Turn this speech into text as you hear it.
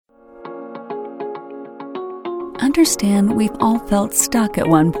understand we've all felt stuck at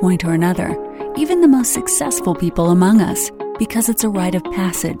one point or another, even the most successful people among us, because it's a rite of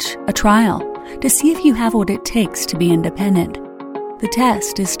passage, a trial, to see if you have what it takes to be independent. The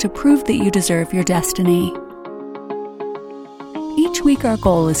test is to prove that you deserve your destiny. Each week our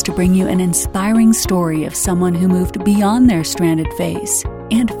goal is to bring you an inspiring story of someone who moved beyond their stranded phase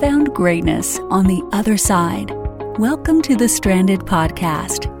and found greatness on the other side. Welcome to the Stranded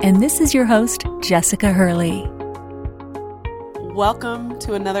Podcast, and this is your host, Jessica Hurley. Welcome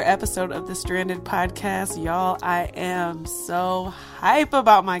to another episode of the Stranded Podcast. Y'all, I am so hype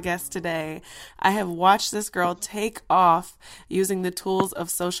about my guest today. I have watched this girl take off using the tools of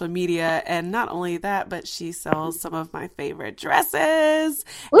social media, and not only that, but she sells some of my favorite dresses.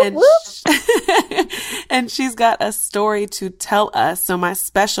 Whoop, whoop. And she's got a story to tell us. So my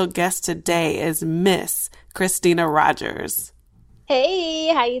special guest today is Miss Christina Rogers.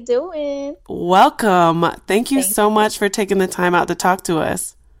 Hey, how you doing? Welcome. Thank you so much for taking the time out to talk to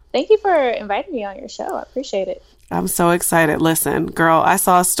us. Thank you for inviting me on your show. I appreciate it. I'm so excited. Listen, girl, I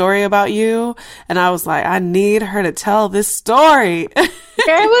saw a story about you and I was like, I need her to tell this story. Girl,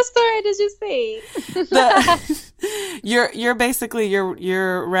 what story did you see? You're basically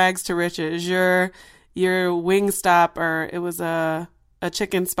your rags to riches. Your Wingstop, or it was a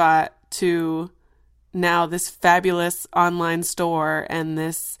chicken spot, to now this fabulous online store, and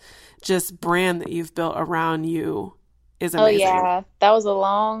this just brand that you've built around you is amazing. Oh yeah, that was a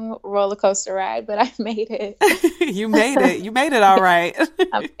long roller coaster ride, but I made it. You made it. You made it all right.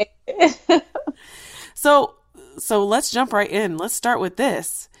 I made it. So let's jump right in. Let's start with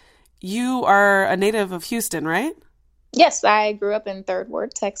this. You are a native of Houston, right? Yes, I grew up in Third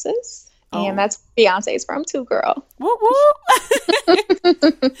Ward, Texas. Oh. And that's where Beyonce's from too, girl. Whoop, whoop.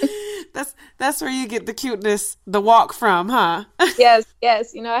 That's where you get the cuteness, the walk from, huh? Yes.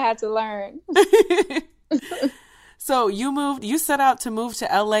 You know, I had to learn. So you set out to move to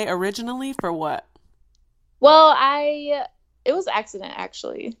LA originally for what? Well, it was an accident,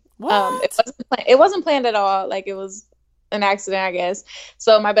 actually. What? It wasn't planned at all. Like, it was an accident, I guess.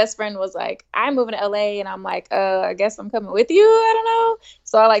 So my best friend was like, I'm moving to LA, and I'm like, I guess I'm coming with you. I don't know.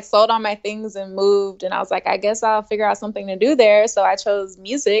 So I sold all my things and moved, and I was like, I guess I'll figure out something to do there. So I chose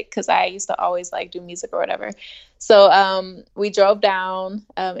music because I used to always do music or whatever. So we drove down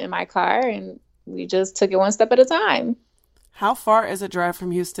in my car, and we just took it one step at a time. How far is a drive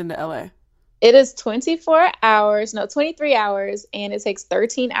from Houston to LA? It is 23 hours, and it takes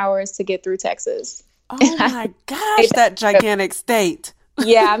 13 hours to get through Texas. Oh my gosh, that gigantic state.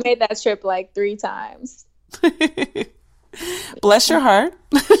 Yeah, I made that trip 3 times. Bless your heart.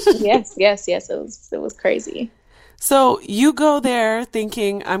 Yes. It was crazy. So you go there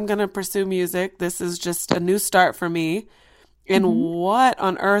thinking, I'm going to pursue music. This is just a new start for me. And what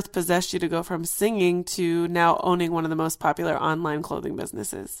on earth possessed you to go from singing to now owning one of the most popular online clothing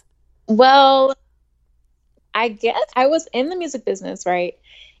businesses? Well, I guess I was in the music business, right?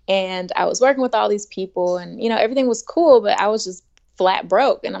 And I was working with all these people, and, everything was cool, but I was just flat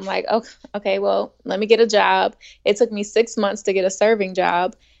broke. And I'm like, oh, okay, well, let me get a job. It took me 6 months to get a serving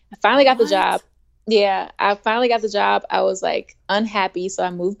job. I finally got the job. Yeah, I finally got the job. I was unhappy. So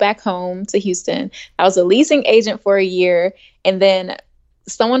I moved back home to Houston. I was a leasing agent for a year. And then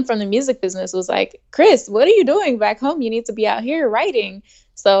someone from the music business was like, Chris, what are you doing back home? You need to be out here writing.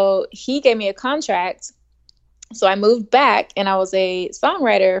 So he gave me a contract. So I moved back, and I was a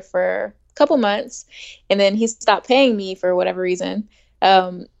songwriter for a couple months, and then he stopped paying me for whatever reason.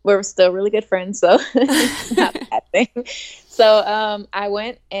 We're still really good friends, so it's not a bad thing. So I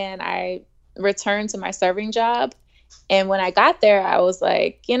went and I returned to my serving job. And when I got there, I was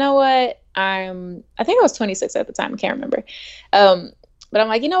like, you know what? I think I was 26 at the time. I can't remember. But I'm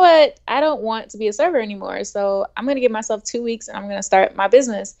like, you know what? I don't want to be a server anymore. So I'm going to give myself 2 weeks, and I'm going to start my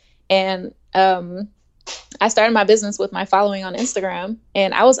business. And I started my business with my following on Instagram,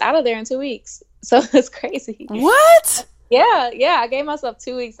 and I was out of there in 2 weeks. So it's crazy. What? Yeah. I gave myself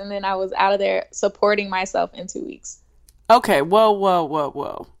 2 weeks, and then I was out of there supporting myself in 2 weeks. Okay.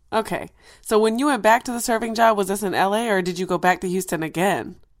 Whoa. Okay. So when you went back to the serving job, was this in LA, or did you go back to Houston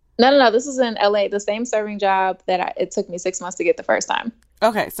again? No. This is in LA, the same serving job that it took me 6 months to get the first time.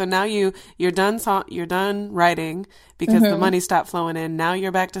 Okay, so now you're done writing because the money stopped flowing in. Now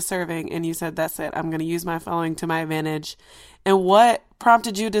you're back to serving, and you said, that's it. I'm going to use my following to my advantage. And what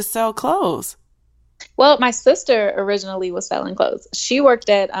prompted you to sell clothes? Well, my sister originally was selling clothes. She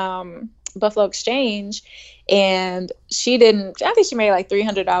worked at Buffalo Exchange, and I think she made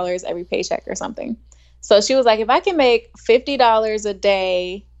 $300 every paycheck or something. So she was like, if I can make $50 a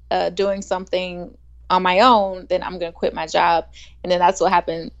day doing something on my own, then I'm going to quit my job. And then that's what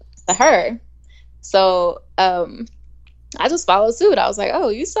happened to her. So I just followed suit. I was like, oh,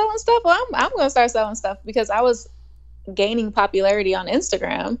 you selling stuff? Well, I'm going to start selling stuff, because I was gaining popularity on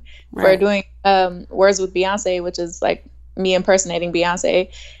Instagram for doing Words with Beyonce, which is like me impersonating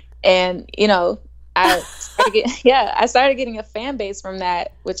Beyonce. And, you know, I started getting a fan base from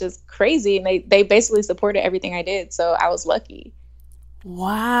that, which is crazy. And they basically supported everything I did. So I was lucky.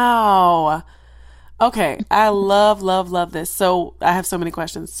 Wow. Okay. I love this. So I have so many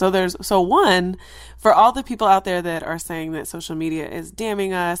questions. So one, for all the people out there that are saying that social media is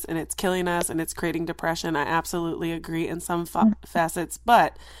damning us and it's killing us and it's creating depression, I absolutely agree in some facets.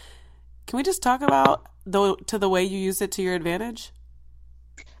 But can we just talk about the way you use it to your advantage?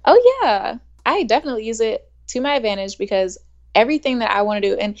 Oh yeah, I definitely use it to my advantage, because everything that I want to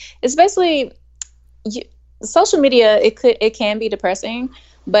do, and it's basically social media. It can be depressing,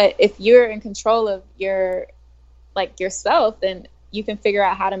 but if you're in control of yourself, then you can figure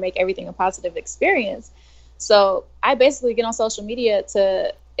out how to make everything a positive experience. So I basically get on social media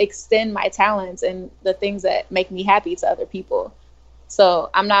to extend my talents and the things that make me happy to other people.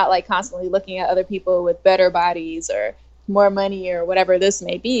 So I'm not like constantly looking at other people with better bodies or more money or whatever this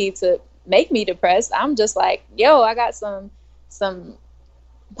may be to make me depressed. I'm just like, yo, I got some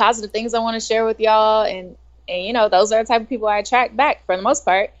positive things I want to share with y'all, and you know, those are the type of people I attract back for the most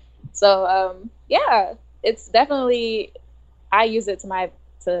part. So yeah, it's definitely, I use it to my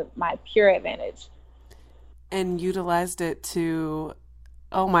pure advantage. And utilized it to,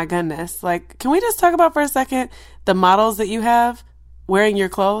 oh my goodness, like, can we just talk about for a second the models that you have wearing your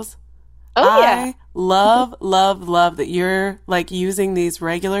clothes? Oh yeah. I love that you're like using these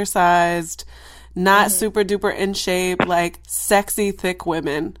regular sized, not super duper in shape, like sexy, thick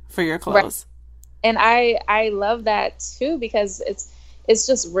women for your clothes. Right. And I love that too, because it's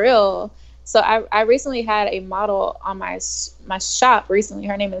just real. So I recently had a model on my shop recently.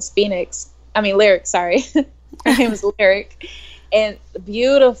 Her name is Lyric, sorry. Her name is Lyric. And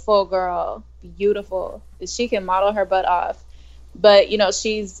beautiful girl, beautiful. She can model her butt off. But, you know,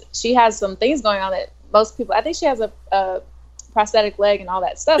 she has some things going on that most people, I think she has a prosthetic leg and all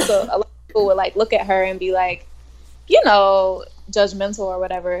that stuff. So a lot of people would like look at her and be like, you know, judgmental or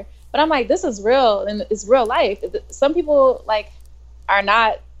whatever. But I'm like, this is real, and it's real life. Some people like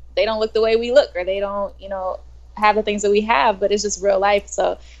they don't look the way we look, or they don't, you know, have the things that we have, but it's just real life.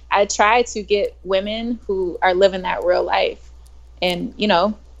 So I try to get women who are living that real life and, you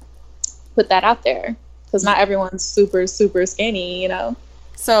know, put that out there. Because not everyone's super, super skinny, you know?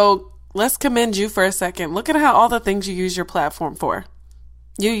 So let's commend you for a second. Look at all the things you use your platform for.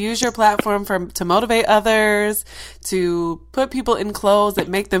 You use your platform to motivate others, to put people in clothes that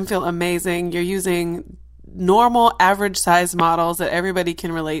make them feel amazing. You're using normal, average size models that everybody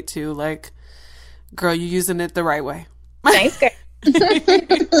can relate to. Like, girl, you're using it the right way. Thanks, girl.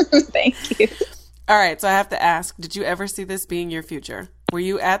 Thank you. All right. So I have to ask, did you ever see this being your future? Were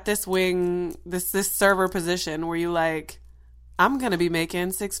you at this server position? Were you like, I'm going to be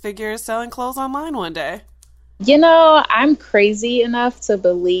making 6 figures selling clothes online one day? You know, I'm crazy enough to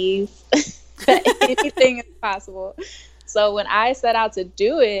believe that anything is possible. So when I set out to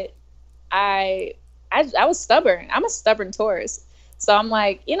do it, I was stubborn. I'm a stubborn Taurus. So I'm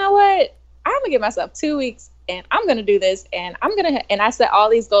like, you know what? I'm going to give myself 2 weeks and I'm going to do this. And I set all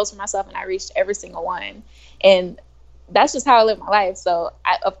these goals for myself and I reached every single one. And that's just how I live my life. So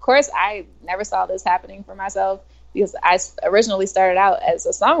of course I never saw this happening for myself, because I originally started out as a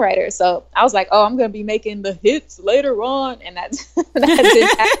songwriter. So I was like, oh, I'm going to be making the hits later on. And that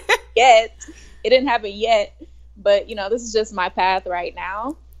didn't happen yet. It didn't happen yet. But, you know, this is just my path right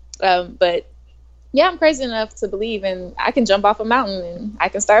now. But yeah, I'm crazy enough to believe, and I can jump off a mountain and I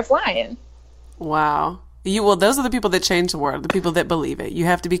can start flying. Wow. Well, those are the people that change the world, the people that believe it. You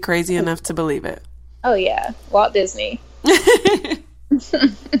have to be crazy enough to believe it. Oh, yeah. Walt Disney.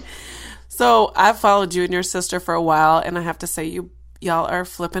 So I've followed you and your sister for a while, and I have to say y'all are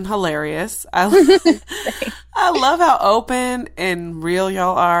flipping hilarious. I love how open and real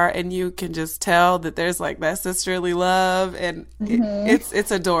y'all are, and you can just tell that there's like that sisterly love, and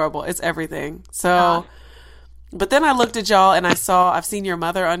it's adorable. It's everything. So, but then I looked at y'all and I've seen your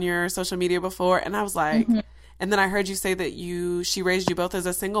mother on your social media before, and I was like, and then I heard you say that she raised you both as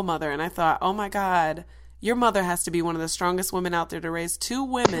a single mother, and I thought, oh my God, your mother has to be one of the strongest women out there to raise 2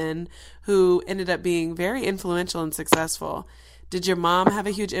 women who ended up being very influential and successful. Did your mom have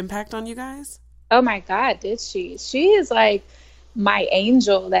a huge impact on you guys? Oh my God, did she? She is like my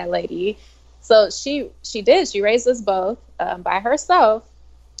angel, that lady. So she did. She raised us both by herself.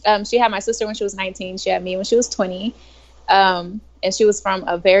 She had my sister when she was 19. She had me when she was 20. And she was from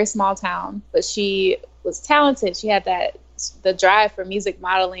a very small town, but she was talented. She had that the drive for music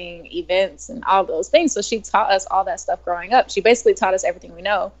modeling, events, and all those things. So she taught us all that stuff growing up. She basically taught us everything we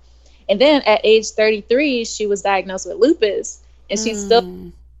know. And then at age 33, she was diagnosed with lupus, and she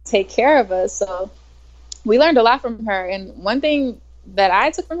still take care of us. So we learned a lot from her. And one thing that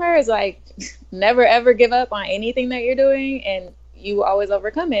I took from her is like, never ever give up on anything that you're doing, and you always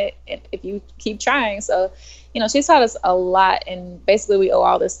overcome it if you keep trying. So, she's taught us a lot, and basically we owe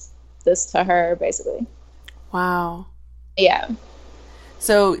all this to her, basically. Wow. Yeah.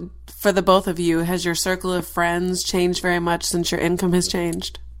 So for the both of you, has your circle of friends changed very much since your income has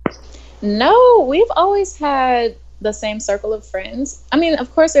changed? No, we've always had the same circle of friends. I mean,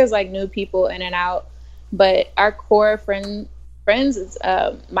 of course there's like new people in and out, but our core friends is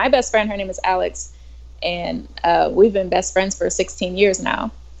my best friend. Her name is Alex, and we've been best friends for 16 years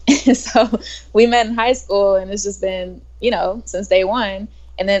now. So we met in high school, and it's just been, since day one.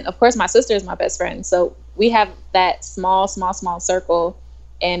 And then, of course, my sister is my best friend. So we have that small circle,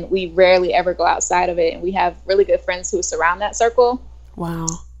 and we rarely ever go outside of it. And we have really good friends who surround that circle. Wow.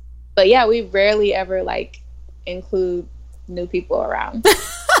 But yeah, we rarely ever like include new people around.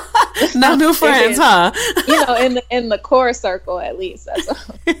 No new friends, huh? In the core circle, at least. That's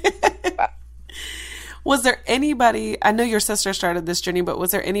all. Was there anybody, I know your sister started this journey, but was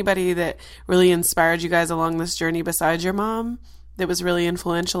there anybody that really inspired you guys along this journey besides your mom that was really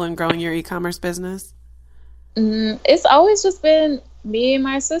influential in growing your e-commerce business? It's always just been me and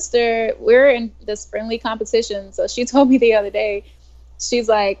my sister. We're in this friendly competition. So she told me the other day, she's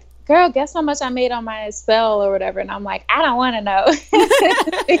like, girl, guess how much I made on my spell or whatever. And I'm like, I don't want to know.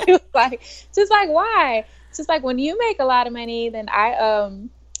 She was like, just like, why? Just like, when you make a lot of money, then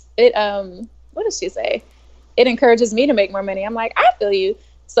what does she say? It encourages me to make more money. I'm like, I feel you.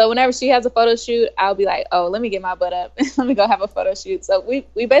 So whenever she has a photo shoot, I'll be like, oh, let me get my butt up. Let me go have a photo shoot. So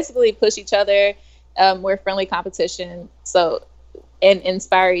we basically push each other. We're friendly competition. So, and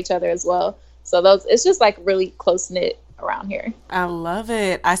inspire each other as well. So it's just like really close knit around here. I love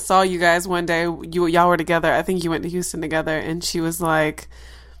it. I saw you guys one day. Y'all were together. I think you went to Houston together, and she was like,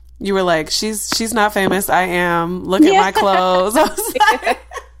 you were like, she's not famous. I am. Look at my clothes. I was like,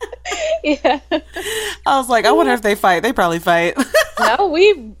 yeah. I was like, I wonder if they fight. They probably fight. No,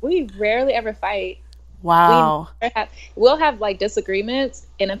 we rarely ever fight. Wow. We'll have like disagreements,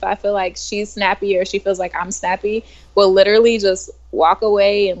 and if I feel like she's snappy or she feels like I'm snappy, we'll literally just walk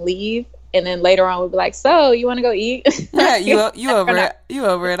away and leave. And then later on, we'll be like, so you want to go eat? Yeah, you over it. You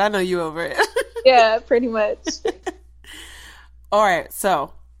over it. I know you over it. Yeah, pretty much. All right.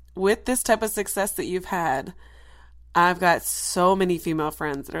 So with this type of success that you've had, I've got so many female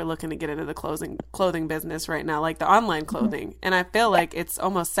friends that are looking to get into the clothing business right now, like the online clothing. And I feel like it's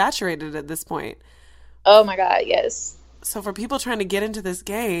almost saturated at this point. Oh my God, yes. So for people trying to get into this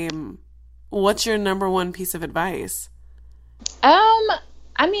game, what's your number one piece of advice?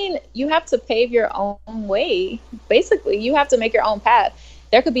 I mean, you have to pave your own way. Basically, you have to make your own path.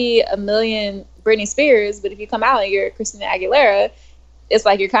 There could be a million Britney Spears, but if you come out and you're Christina Aguilera, it's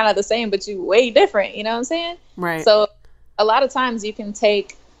like you're kind of the same, but you way different. You know what I'm saying? Right. So a lot of times you can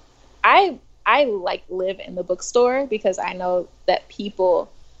take, I like live in the bookstore because I know that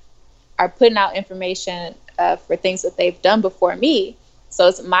people are putting out information for things that they've done before me. So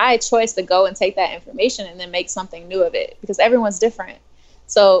it's my choice to go and take that information and then make something new of it because everyone's different.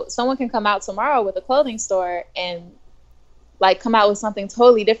 So someone can come out tomorrow with a clothing store and like come out with something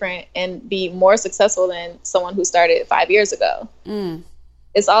totally different and be more successful than someone who started 5 years ago.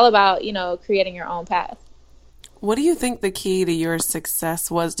 It's all about, creating your own path. What do you think the key to your success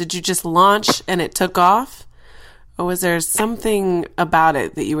was? Did you just launch and it took off? Or was there something about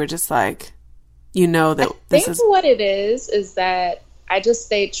it that you were just like, that this is... what it is that I just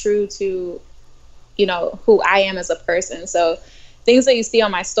stayed true to, who I am as a person. So things that you see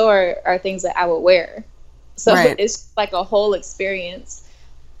on my store are things that I would wear. So right. It's like a whole experience.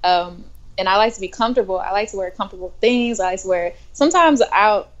 And I like to be comfortable. I like to wear comfortable things. I like to wear, sometimes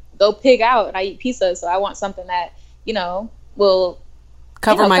I'll go pig out and I eat pizza. So I want something that, will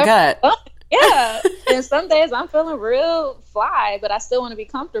cover my gut. Yeah. And some days I'm feeling real fly, but I still want to be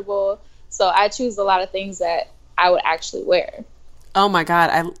comfortable. So I choose a lot of things that I would actually wear. Oh my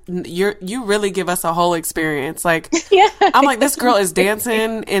God. You really give us a whole experience. Like, yeah. I'm like, this girl is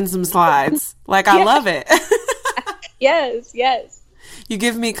dancing in some slides. Like, I love it. Yes. You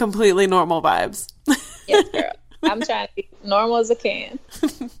give me completely normal vibes. Yes, girl. I'm trying to be normal as I can.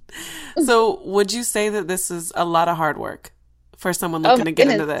 So would you say that this is a lot of hard work for someone looking to get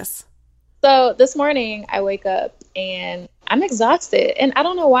into this? So this morning I wake up and I'm exhausted. And I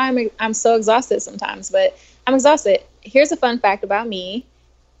don't know why I'm so exhausted sometimes, but I'm exhausted. Here's a fun fact about me.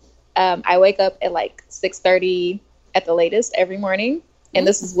 I wake up at like 6:30, at the latest every morning. And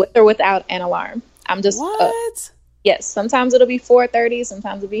this is with or without an alarm. I'm just up. Yes, sometimes it'll be 4:30,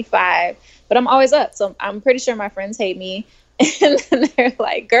 sometimes it'll be 5, but I'm always up. So I'm pretty sure my friends hate me, and then they're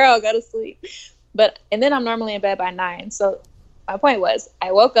like, "Girl, go to sleep." And then I'm normally in bed by 9. So my point was,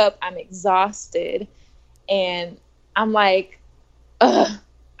 I woke up, I'm exhausted, and I'm like, ugh,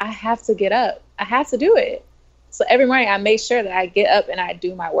 I have to get up. I have to do it. So every morning I make sure that I get up and I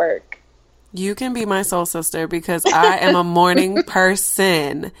do my work. You can be my soul sister because I am a morning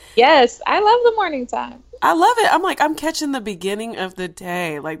person. Yes, I love the morning time. I love it. I'm like, I'm catching the beginning of the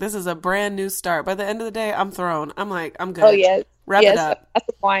day. Like, this is a brand new start. By the end of the day, I'm thrown. I'm like, I'm good. Oh, yes. Wrap it up. That's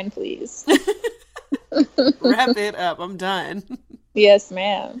the wine, please. Wrap it up. I'm done. Yes,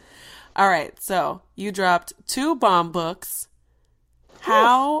 ma'am. All right. So you dropped 2 bomb books.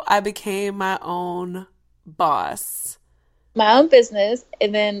 How I Became My Own Boss. My own business.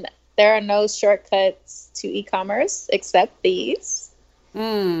 And then there are no shortcuts to e-commerce except these.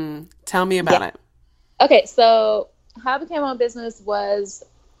 Tell me about it. Okay, so How I Became My Own Business was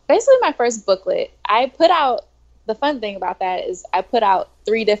basically my first booklet. The fun thing about that is I put out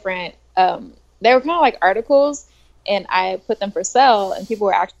 3 different, they were kind of like articles, and I put them for sale, and people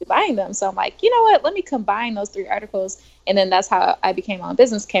were actually buying them. So I'm like, you know what, let me combine those 3 articles, and then that's how I Became My Own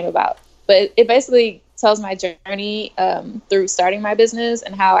Business came about. But it basically tells my journey through starting my business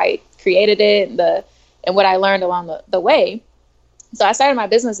and how I created it and what I learned along the way. So I started my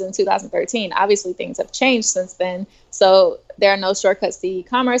business in 2013. Obviously, things have changed since then. So there are no shortcuts to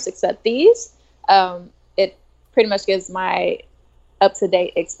e-commerce except these. It pretty much gives my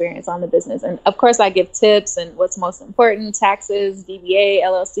up-to-date experience on the business. And of course, I give tips and what's most important: taxes, DBA,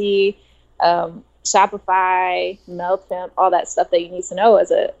 LLC, Shopify, MailChimp, all that stuff that you need to know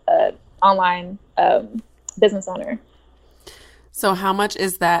as a online business owner. So how much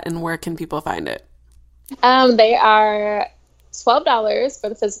is that, and where can people find it? They are $12 for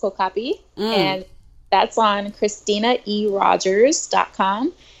the physical copy, and that's on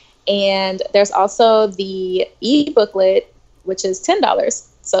ChristinaERogers.com. And there's also the e-booklet, which is $10.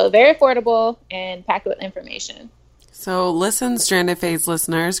 So very affordable and packed with information. So listen, Stranded Phase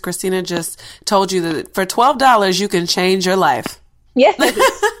listeners, Christina just told you that for $12 you can change your life. Yes.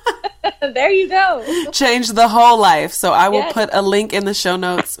 There you go. Change the whole life. So I will put a link in the show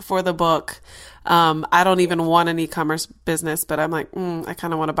notes for the book. I don't even want an e-commerce business, but I'm like, I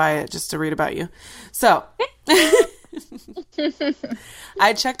kind of want to buy it just to read about you. So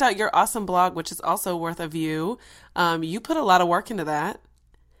I checked out your awesome blog, which is also worth a view. You put a lot of work into that.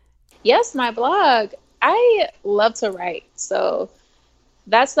 Yes, my blog. I love to write. So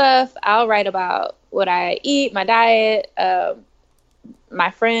that stuff, I'll write about what I eat, my diet,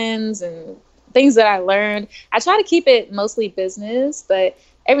 my friends, and things that I learned. I try to keep it mostly business, but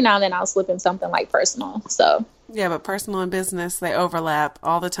every now and then I'll slip in something like personal. So yeah, but personal and business, they overlap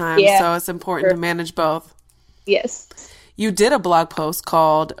all the time. Yeah, so it's important to manage both. Yes. You did a blog post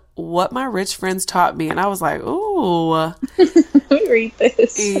called What My Rich Friends Taught Me. And I was like, ooh. Let me read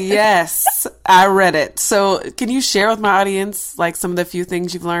this. Yes, I read it. So can you share with my audience like some of the few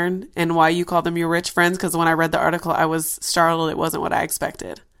things you've learned and why you call them your rich friends? Because when I read the article, I was startled. It wasn't what I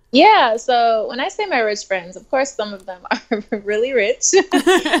expected. Yeah. So when I say my rich friends, of course, some of them are really rich.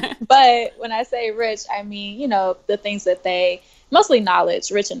 But when I say rich, I mean, the things that they, mostly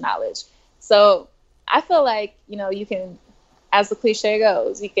knowledge, rich in knowledge. So I feel like, you can, as the cliche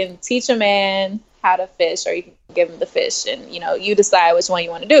goes, you can teach a man how to fish, or you can give him the fish, and, you decide which one you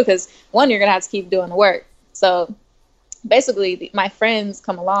want to do, because one, you're going to have to keep doing the work. So basically my friends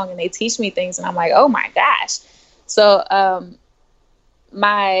come along and they teach me things, and I'm like, oh my gosh. So,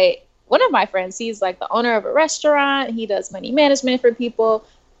 one of my friends, he's like the owner of a restaurant. He does money management for people,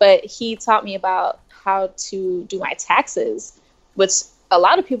 but he taught me about how to do my taxes, which a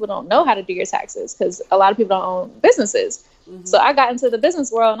lot of people don't know how to do your taxes because a lot of people don't own businesses. Mm-hmm. So I got into the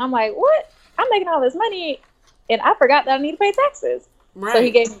business world and I'm like, what? I'm making all this money and I forgot that I need to pay taxes. Right. So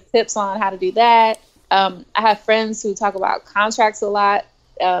he gave me tips on how to do that. I have friends who talk about contracts a lot.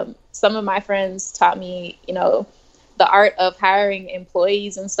 Some of my friends taught me, the art of hiring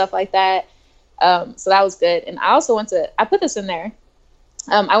employees and stuff like that. So that was good. And I also I put this in there.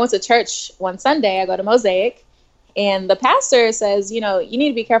 I went to church one Sunday. I go to Mosaic. And the pastor says, you need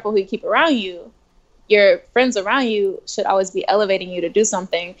to be careful who you keep around you. Your friends around you should always be elevating you to do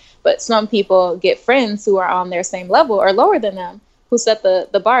something. But some people get friends who are on their same level or lower than them, who set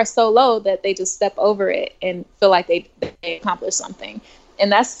the bar so low that they just step over it and feel like they accomplished something. And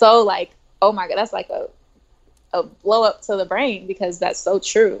that's so like, oh my God, that's like a blow up to the brain, because that's so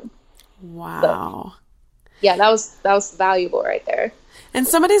true. Wow. So, yeah, that was valuable right there. And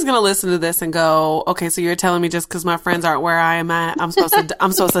somebody's going to listen to this and go, okay, so you're telling me just because my friends aren't where I am at, I'm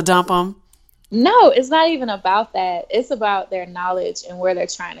supposed to dump them? No, it's not even about that. It's about their knowledge and where they're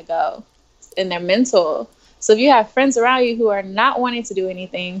trying to go and their mental. So if you have friends around you who are not wanting to do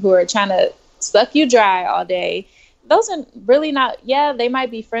anything, who are trying to suck you dry all day, those are really not, yeah, they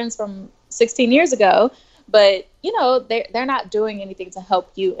might be friends from 16 years ago, but, you know, they're not doing anything to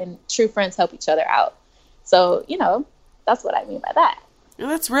help you, and true friends help each other out. So, you know, that's what I mean by that. Well,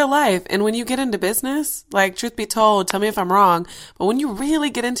 that's real life. And when you get into business, like, truth be told, tell me if I'm wrong, but when you really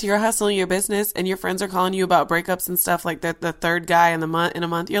get into your hustle and your business and your friends are calling you about breakups and stuff, like the third guy in a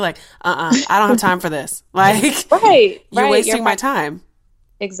month, you're like, I don't have time for this. Like, you're wasting my time.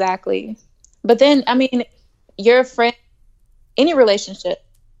 Exactly. But then, I mean, your friend, any relationship,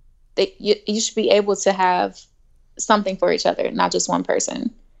 you should be able to have something for each other, not just one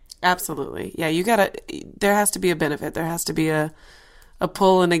person. Absolutely. Yeah, there has to be a benefit. There has to be a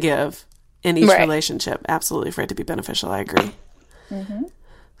pull and a give in each relationship. Absolutely, for it to be beneficial. I agree. Mm-hmm.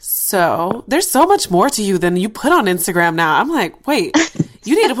 So there's so much more to you than you put on Instagram now. I'm like, wait,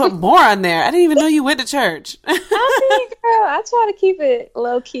 you need to put more on there. I didn't even know you went to church. I mean, girl, I try to keep it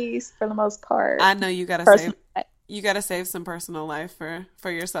low key for the most part. I know you gotta save some personal life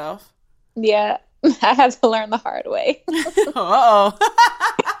for yourself. Yeah, I had to learn the hard way. Uh-oh.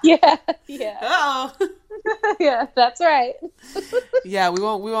 Yeah. Uh-oh. Yeah, that's right. Yeah, we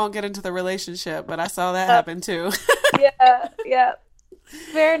won't get into the relationship, but I saw that happen too. Yeah.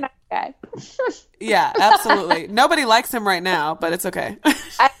 Very nice guy. Yeah, absolutely. Nobody likes him right now, but it's okay.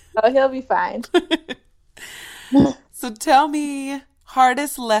 I know, he'll be fine. So tell me,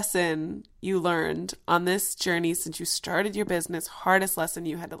 hardest lesson you learned on this journey since you started your business, hardest lesson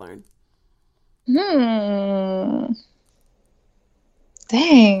you had to learn.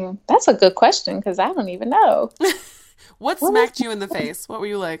 Dang, that's a good question because I don't even know. What smacked you in the face? What were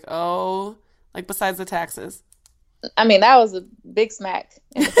you like, oh, like besides the taxes? I mean, that was a big smack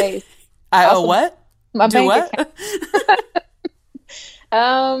in the face. What? My bank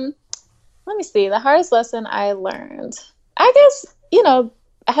account. Let me see. The hardest lesson I learned, I guess, you know,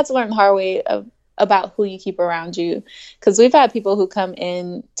 I had to learn the hard way about who you keep around you. Because we've had people who come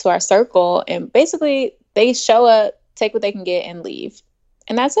in to our circle and basically they show up, take what they can get and leave.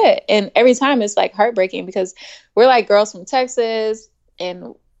 And that's it. And every time it's like heartbreaking because we're like girls from Texas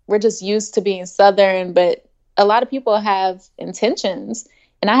and we're just used to being Southern, but a lot of people have intentions.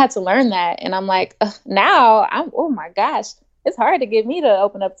 And I had to learn that. And I'm like, now oh my gosh, it's hard to get me to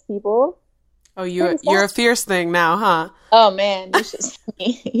open up to people. Oh, you're a fierce thing now, huh? Oh man, you should see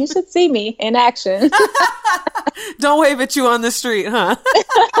me. You should see me in action. Don't wave at you on the street, huh?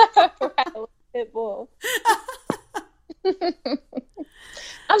 Right, pit bull.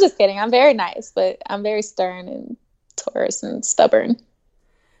 I'm just kidding. I'm very nice, but I'm very stern and Taurus and stubborn.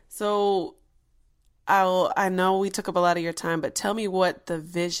 So I know we took up a lot of your time, but tell me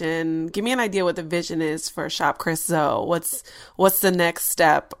give me an idea what the vision is for Shop Chris Zoe. What's the next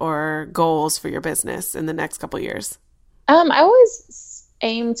step or goals for your business in the next couple of years? I always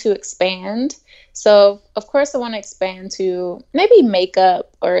aim to expand. So of course I want to expand to maybe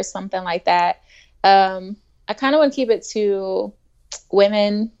makeup or something like that. I kind of want to keep it to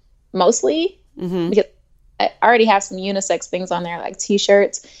women mostly because I already have some unisex things on there like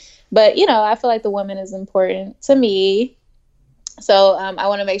t-shirts. But, you know, I feel like the woman is important to me. So I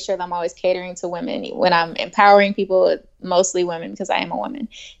want to make sure that I'm always catering to women. When I'm empowering people, mostly women, because I am a woman.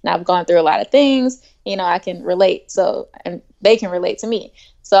 And I've gone through a lot of things. You know, I can relate. And they can relate to me.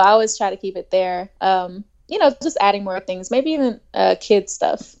 So I always try to keep it there. You know, just adding more things. Maybe even kids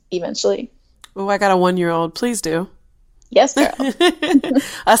stuff eventually. Oh, I got a 1-year-old. Please do. Yes, girl.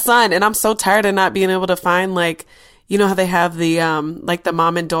 A son. And I'm so tired of not being able to find, like, you know how they have the like the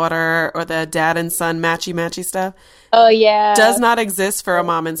mom and daughter or the dad and son matchy stuff? Oh, yeah. Does not exist for a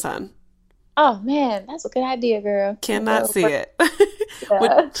mom and son. Oh, man. That's a good idea, girl. Cannot see it.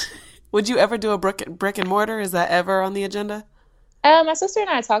 Yeah. Would you ever do a brick and mortar? Is that ever on the agenda? My sister and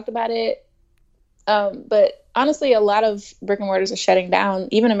I talked about it. But honestly, a lot of brick and mortars are shutting down.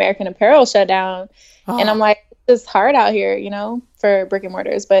 Even American Apparel shut down. Oh. And I'm like, it's hard out here, you know, for brick and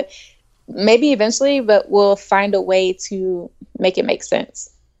mortars. But maybe eventually, but we'll find a way to make it make sense.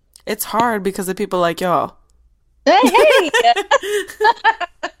 It's hard because of people like y'all. Hey,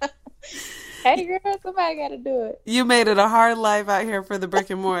 hey, girl, somebody got to do it. You made it a hard life out here for the brick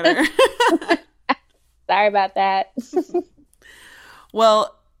and mortar. Sorry about that.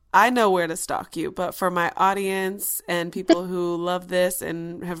 Well, I know where to stalk you, but for my audience and people who love this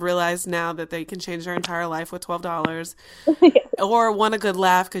and have realized now that they can change their entire life with $12, or want a good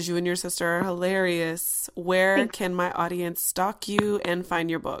laugh because you and your sister are hilarious, where can my audience stalk you and find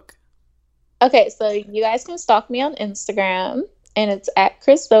your book? Okay, so you guys can stalk me on Instagram, and it's at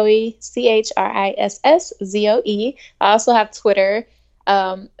Chris Zoe, ChrissZoe. I also have Twitter,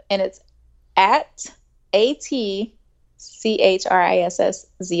 and it's at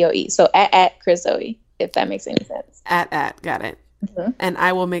ATChrissZoe. So at Chris Zoe, if that makes any sense. Got it. Mm-hmm. And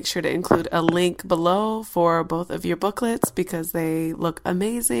I will make sure to include a link below for both of your booklets because they look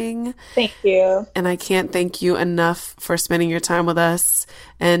amazing. Thank you. And I can't thank you enough for spending your time with us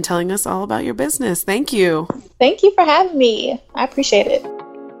and telling us all about your business. Thank you. Thank you for having me. I appreciate it.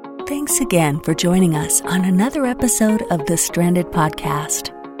 Thanks again for joining us on another episode of the Stranded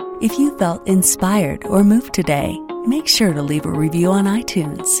Podcast. If you felt inspired or moved today, make sure to leave a review on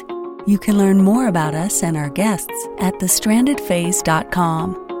iTunes. You can learn more about us and our guests at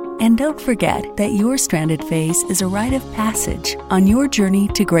thestrandedphase.com. And don't forget that your stranded phase is a rite of passage on your journey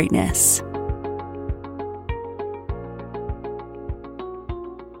to greatness.